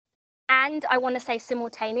And I want to say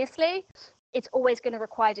simultaneously, it's always going to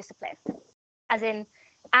require discipline. As in,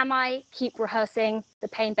 am I keep rehearsing the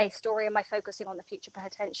pain-based story? Am I focusing on the future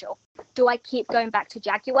potential? Do I keep going back to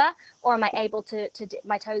Jaguar, or am I able to dip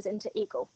my toes into Eagle?